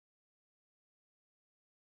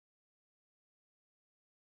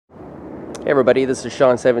Hey everybody, this is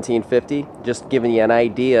Sean 1750. Just giving you an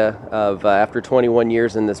idea of after 21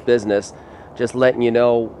 years in this business, just letting you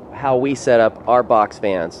know how we set up our box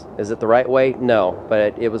fans. Is it the right way? No,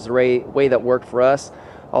 but it was the way that worked for us.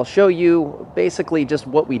 I'll show you basically just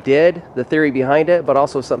what we did, the theory behind it, but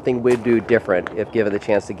also something we'd do different if given the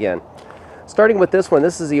chance again. Starting with this one,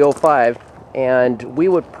 this is the 05, and we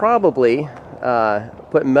would probably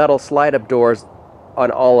put metal slide-up doors on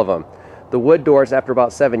all of them. The wood doors, after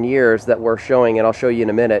about 7 years that we're showing, and I'll show you in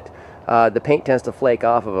a minute, the paint tends to flake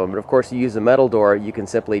off of them. But of course, you use a metal door, you can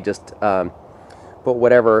simply just put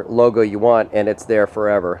whatever logo you want, and it's there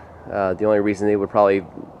forever. The only reason they would probably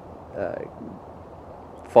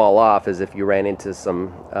fall off is if you ran into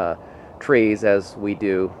some trees, as we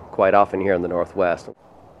do quite often here in the Northwest.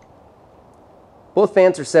 Both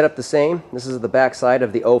fans are set up the same. This is the back side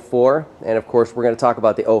of the 04, and of course we're going to talk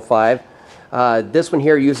about the 05. This one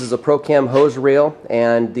here uses a ProChem hose reel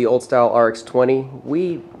and the old style RX20.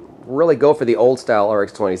 We really go for the old style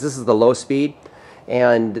RX20s. This is the low speed,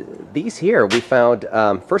 and these here we found,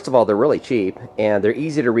 first of all, they're really cheap and they're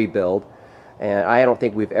easy to rebuild, and I don't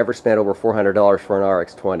think we've ever spent over $400 for an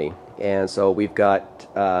RX20, and so we've got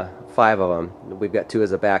 5 of them. We've got 2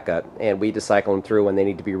 as a backup, and we just cycle them through when they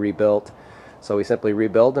need to be rebuilt. So we simply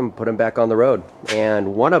rebuild them, put them back on the road,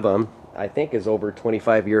 and one of them I think is over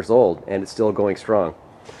 25 years old and it's still going strong.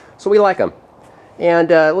 So we like them. And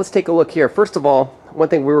let's take a look here. First of all, one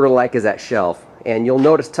thing we really like is that shelf. And you'll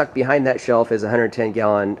notice tucked behind that shelf is a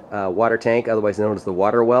 110-gallon water tank, otherwise known as the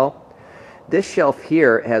water well. This shelf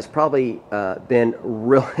here has probably been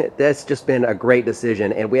really, that's just been a great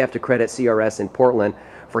decision, and we have to credit CRS in Portland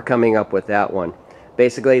for coming up with that one.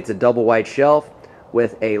 Basically, it's a double wide shelf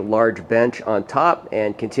with a large bench on top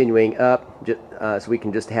and continuing up, so we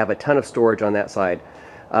can just have a ton of storage on that side.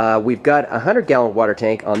 We've got a 100-gallon water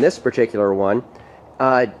tank on this particular one.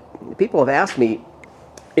 People have asked me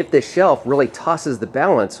if this shelf really tosses the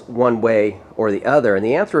balance one way or the other, and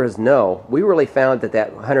the answer is no. We really found that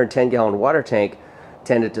that 110-gallon water tank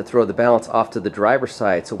tended to throw the balance off to the driver's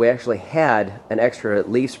side, so we actually had an extra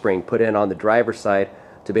leaf spring put in on the driver's side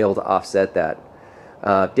to be able to offset that.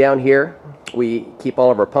 Down here we keep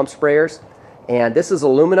all of our pump sprayers, and this is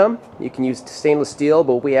aluminum. You can use stainless steel,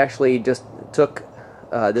 but we actually just took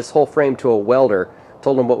this whole frame to a welder,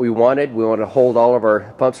 told him what we wanted. We wanted to hold all of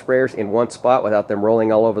our pump sprayers in one spot without them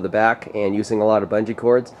rolling all over the back and using a lot of bungee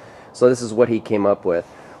cords. So this is what he came up with.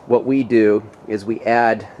 What we do is we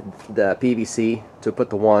add the PVC to put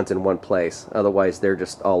the wands in one place. Otherwise they're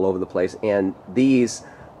just all over the place, and these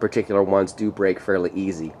particular ones do break fairly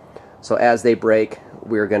easy. So as they break,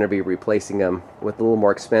 we're going to be replacing them with a little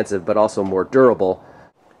more expensive but also more durable.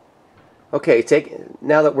 Okay,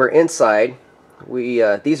 now that we're inside,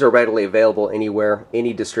 these are readily available anywhere,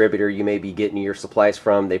 any distributor you may be getting your supplies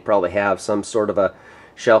from. They probably have some sort of a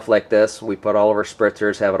shelf like this. We put all of our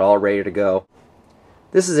spritzers, have it all ready to go.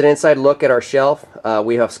 This is an inside look at our shelf.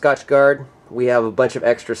 We have Scotchgard, we have a bunch of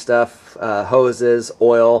extra stuff, hoses,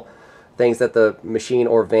 oil, things that the machine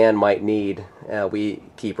or van might need, we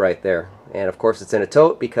keep right there. And of course it's in a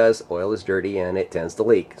tote because oil is dirty and it tends to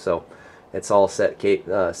leak, so it's all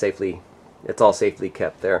safely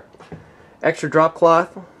kept there. Extra drop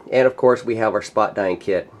cloth, and of course we have our spot dyeing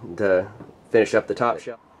kit to finish up the top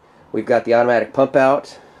shelf. We've got the automatic pump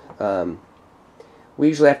out. We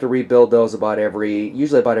usually have to rebuild those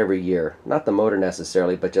usually about every year. Not the motor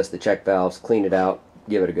necessarily, but just the check valves, clean it out,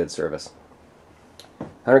 give it a good service.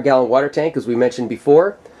 100-gallon water tank, as we mentioned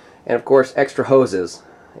before, and of course extra hoses,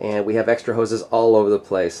 and we have extra hoses all over the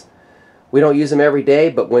place. We don't use them every day,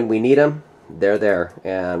 but when we need them, they're there,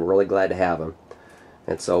 and we're really glad to have them.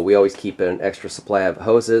 And so we always keep an extra supply of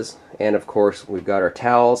hoses, and of course we've got our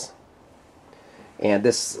towels, and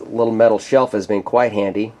this little metal shelf has been quite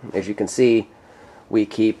handy. As you can see, we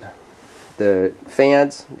keep the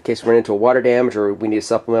fans in case we run into a water damage or we need a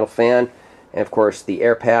supplemental fan, and of course the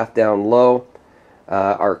air path down low.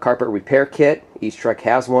 Our carpet repair kit, each truck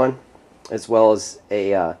has one, as well as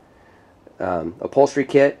a upholstery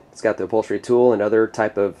kit. It's got the upholstery tool and other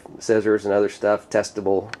type of scissors and other stuff,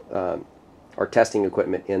 testable or testing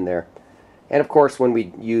equipment in there. And of course when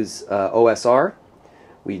we use OSR,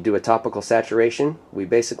 we do a topical saturation. We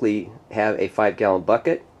basically have a 5-gallon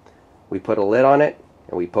bucket, we put a lid on it,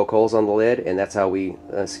 and we poke holes on the lid, and that's how we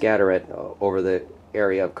scatter it over the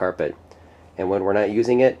area of carpet. And when we're not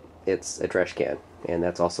using it, it's a trash can, and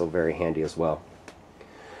that's also very handy as well.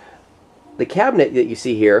 The cabinet that you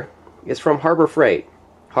see here is from Harbor Freight.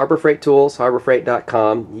 Harbor Freight Tools,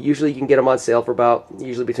 harborfreight.com. Usually you can get them on sale for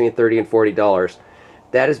usually between $30 and $40.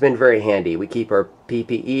 That has been very handy. We keep our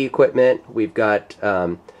PPE equipment. We've got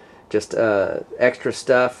just extra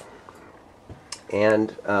stuff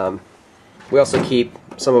And we also keep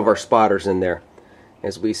some of our spotters in there.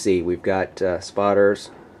 As we see, we've got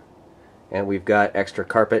spotters, and we've got extra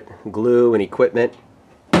carpet glue and equipment.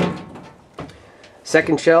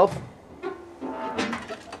 Second shelf,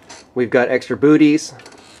 we've got extra booties,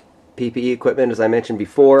 PPE equipment as I mentioned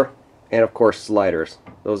before, and of course sliders.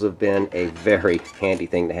 Those have been a very handy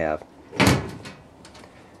thing to have.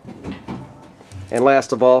 And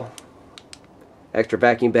last of all, extra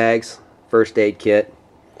vacuum bags, first aid kit,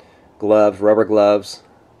 gloves, rubber gloves,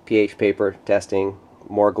 pH paper testing,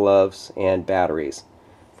 more gloves, and batteries.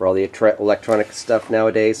 For all the electronic stuff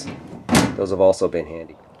nowadays, those have also been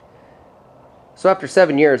handy. So after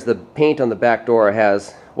 7 years, the paint on the back door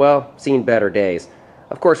has, well, seen better days.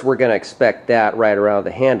 Of course, we're going to expect that right around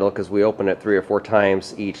the handle because we open it 3 or 4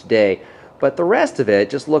 times each day. But the rest of it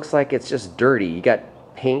just looks like it's just dirty. You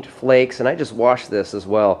got paint flakes, and I just washed this as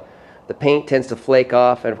well. The paint tends to flake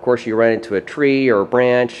off, and of course you run into a tree or a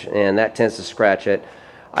branch, and that tends to scratch it.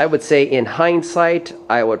 I would say in hindsight,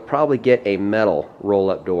 I would probably get a metal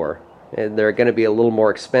roll-up door. And they're going to be a little more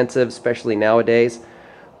expensive, especially nowadays.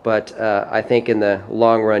 But I think in the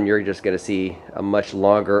long run, you're just going to see a much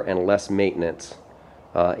longer and less maintenance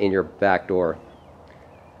in your back door.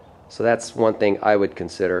 So that's one thing I would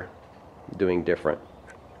consider doing different.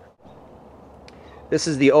 This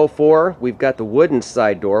is the 04. We've got the wooden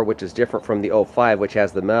side door, which is different from the 05, which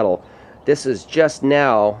has the metal. This is just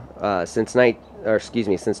now, since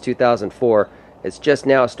 2004, it's just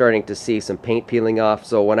now starting to see some paint peeling off.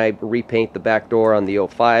 So when I repaint the back door on the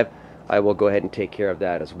 05, I will go ahead and take care of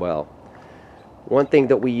that as well. One thing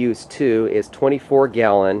that we use too is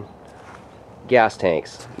 24-gallon gas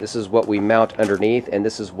tanks. This is what we mount underneath, and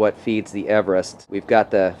this is what feeds the Everest. We've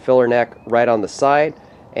got the filler neck right on the side,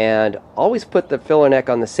 and always put the filler neck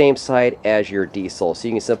on the same side as your diesel. So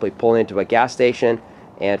you can simply pull into a gas station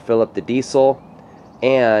and fill up the diesel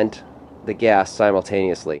and the gas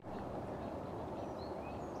simultaneously.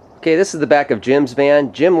 Okay, this is the back of Jim's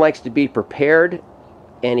van. Jim likes to be prepared,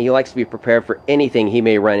 and he likes to be prepared for anything he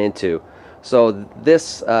may run into. So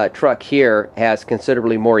this truck here has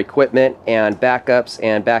considerably more equipment and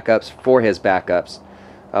backups for his backups.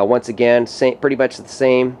 Once again, pretty much the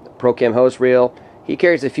same ProChem hose reel. He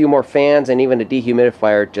carries a few more fans and even a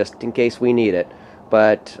dehumidifier just in case we need it.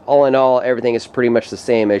 But all in all, everything is pretty much the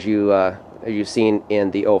same as you've seen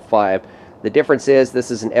in the 05. The difference is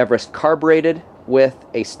this is an Everest carbureted with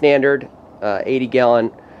a standard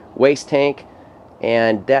 80-gallon waste tank,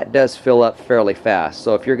 and that does fill up fairly fast.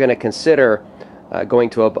 So if you're going to consider going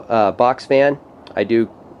to a box fan, I do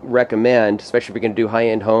recommend, especially if you're going to do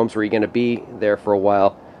high-end homes where you're going to be there for a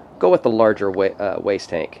while, go with the larger waste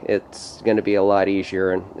tank. It's going to be a lot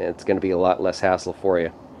easier, and it's going to be a lot less hassle for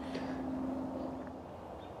you.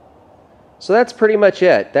 So that's pretty much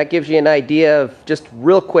it. That gives you an idea of, just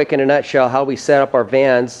real quick in a nutshell, how we set up our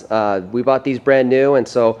vans. We bought these brand new, and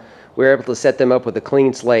so we were able to set them up with a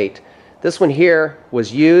clean slate. This one here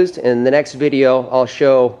was used. In the next video, I'll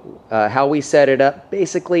show how we set it up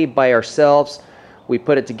basically by ourselves. We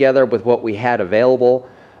put it together with what we had available.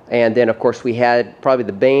 And then, of course, we had probably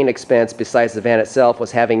the main expense besides the van itself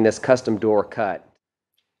was having this custom door cut.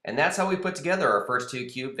 And that's how we put together our first 2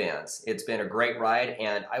 cube vans. It's been a great ride,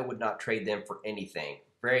 and I would not trade them for anything.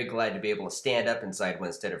 Very glad to be able to stand up inside one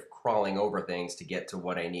instead of crawling over things to get to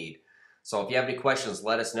what I need. So if you have any questions,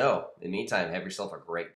 let us know. In the meantime, have yourself a great day.